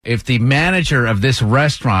If the manager of this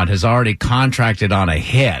restaurant has already contracted on a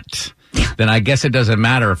hit, then I guess it doesn't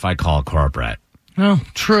matter if I call corporate. Oh,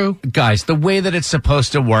 true. Guys, the way that it's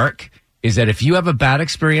supposed to work is that if you have a bad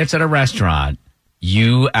experience at a restaurant,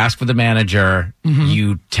 you ask for the manager,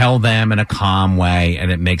 you tell them in a calm way,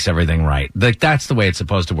 and it makes everything right. That's the way it's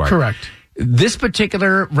supposed to work. Correct. This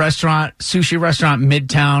particular restaurant, sushi restaurant,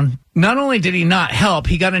 Midtown, not only did he not help,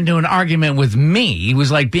 he got into an argument with me. He was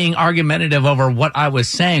like being argumentative over what I was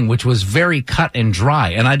saying, which was very cut and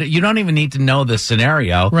dry. And you don't even need to know the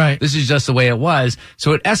scenario. Right. This is just the way it was.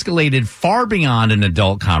 So it escalated far beyond an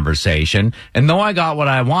adult conversation. And though I got what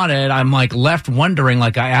I wanted, I'm like left wondering,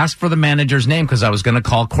 like I asked for the manager's name because I was going to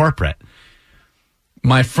call corporate.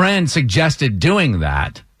 My friend suggested doing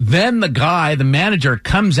that. Then the manager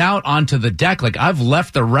comes out onto the deck. Like I've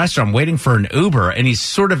left the restaurant, I'm waiting for an Uber, and he's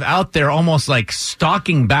sort of out there almost like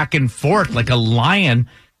stalking back and forth like a lion.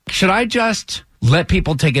 Should I just let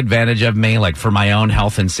people take advantage of me, like for my own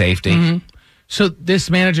health and safety? Mm-hmm. So this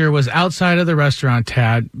manager was outside of the restaurant,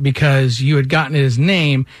 Tad, because you had gotten his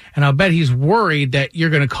name, and I'll bet he's worried that you're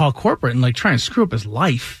going to call corporate and like try and screw up his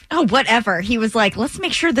life. Oh, whatever. He was like, let's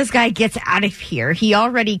make sure this guy gets out of here. He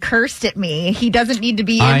already cursed at me. He doesn't need to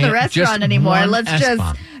be in the restaurant anymore. Let's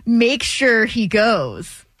just make sure he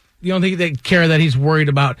goes. You don't think they care that he's worried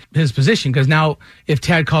about his position? Because now if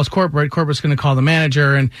Tad calls corporate's going to call the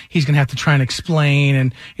manager, and he's going to have to try and explain.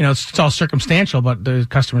 And, you know, it's all circumstantial, but the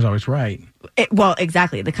customer's always right. Well,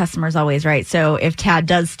 exactly. The customer's always right. So if Tad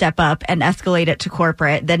does step up and escalate it to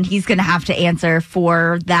corporate, then he's going to have to answer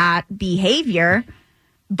for that behavior.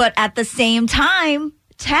 But at the same time,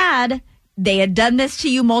 Tad, they had done this to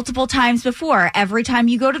you multiple times before. Every time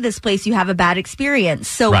you go to this place, you have a bad experience.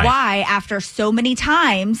 So why, after so many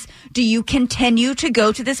times, do you continue to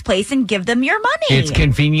go to this place and give them your money? It's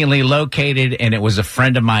conveniently located, and it was a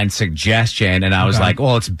friend of mine's suggestion, and I was like,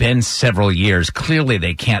 well, it's been several years. Clearly,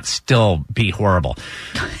 they can't still be horrible.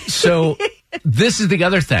 So this is the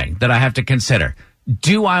other thing that I have to consider.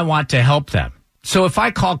 Do I want to help them? So if I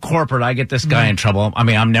call corporate, I get this guy in trouble. I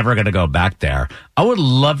mean, I'm never going to go back there. I would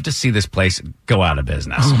love to see this place go out of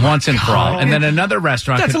business once and for all. And then another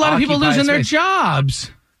restaurant. That's a lot of people losing their jobs.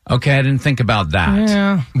 Okay, I didn't think about that.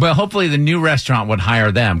 Yeah. Well, hopefully the new restaurant would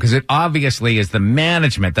hire them, because it obviously is the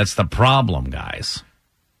management that's the problem, guys.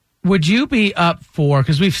 Would you be up for,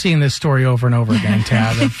 because we've seen this story over and over again,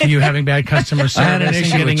 Tad, of you having bad customer service. I had an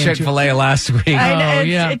issue with Chick-fil-A last week. I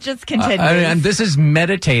know, it just continues. And this is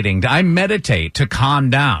meditating. I meditate to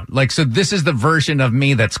calm down. Like, so this is the version of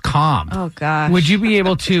me that's calm. Oh, gosh. Would you be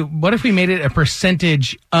able to, what if we made it a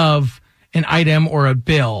percentage of an item or a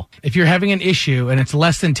bill? If you're having an issue and it's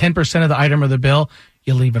less than 10% of the item or the bill,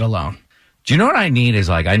 you leave it alone. Do you know what I need is,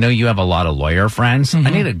 like, I know you have a lot of lawyer friends. I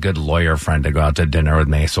need a good lawyer friend to go out to dinner with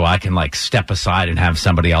me so I can, like, step aside and have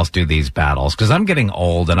somebody else do these battles, because I'm getting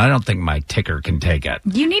old and I don't think my ticker can take it.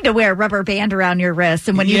 You need to wear a rubber band around your wrist.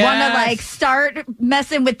 And when you want to, like, start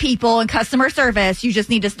messing with people and customer service, you just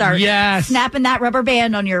need to start snapping that rubber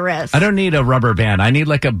band on your wrist. I don't need a rubber band. I need,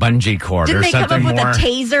 like, a bungee cord Didn't or they something more. come up with a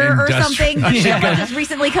taser or something? Yeah. Just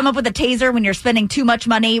recently come up with a taser when you're spending too much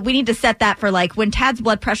money. We need to set that for, like, when Tad's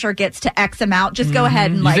blood pressure gets to X amount, just go ahead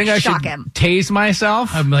and, like, shock him. Tase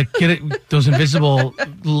myself? I'm like, get it, those invisible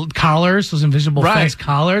collars, those invisible fence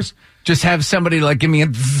collars. Just have somebody, like, give me a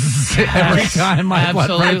every time my blood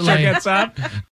pressure gets up.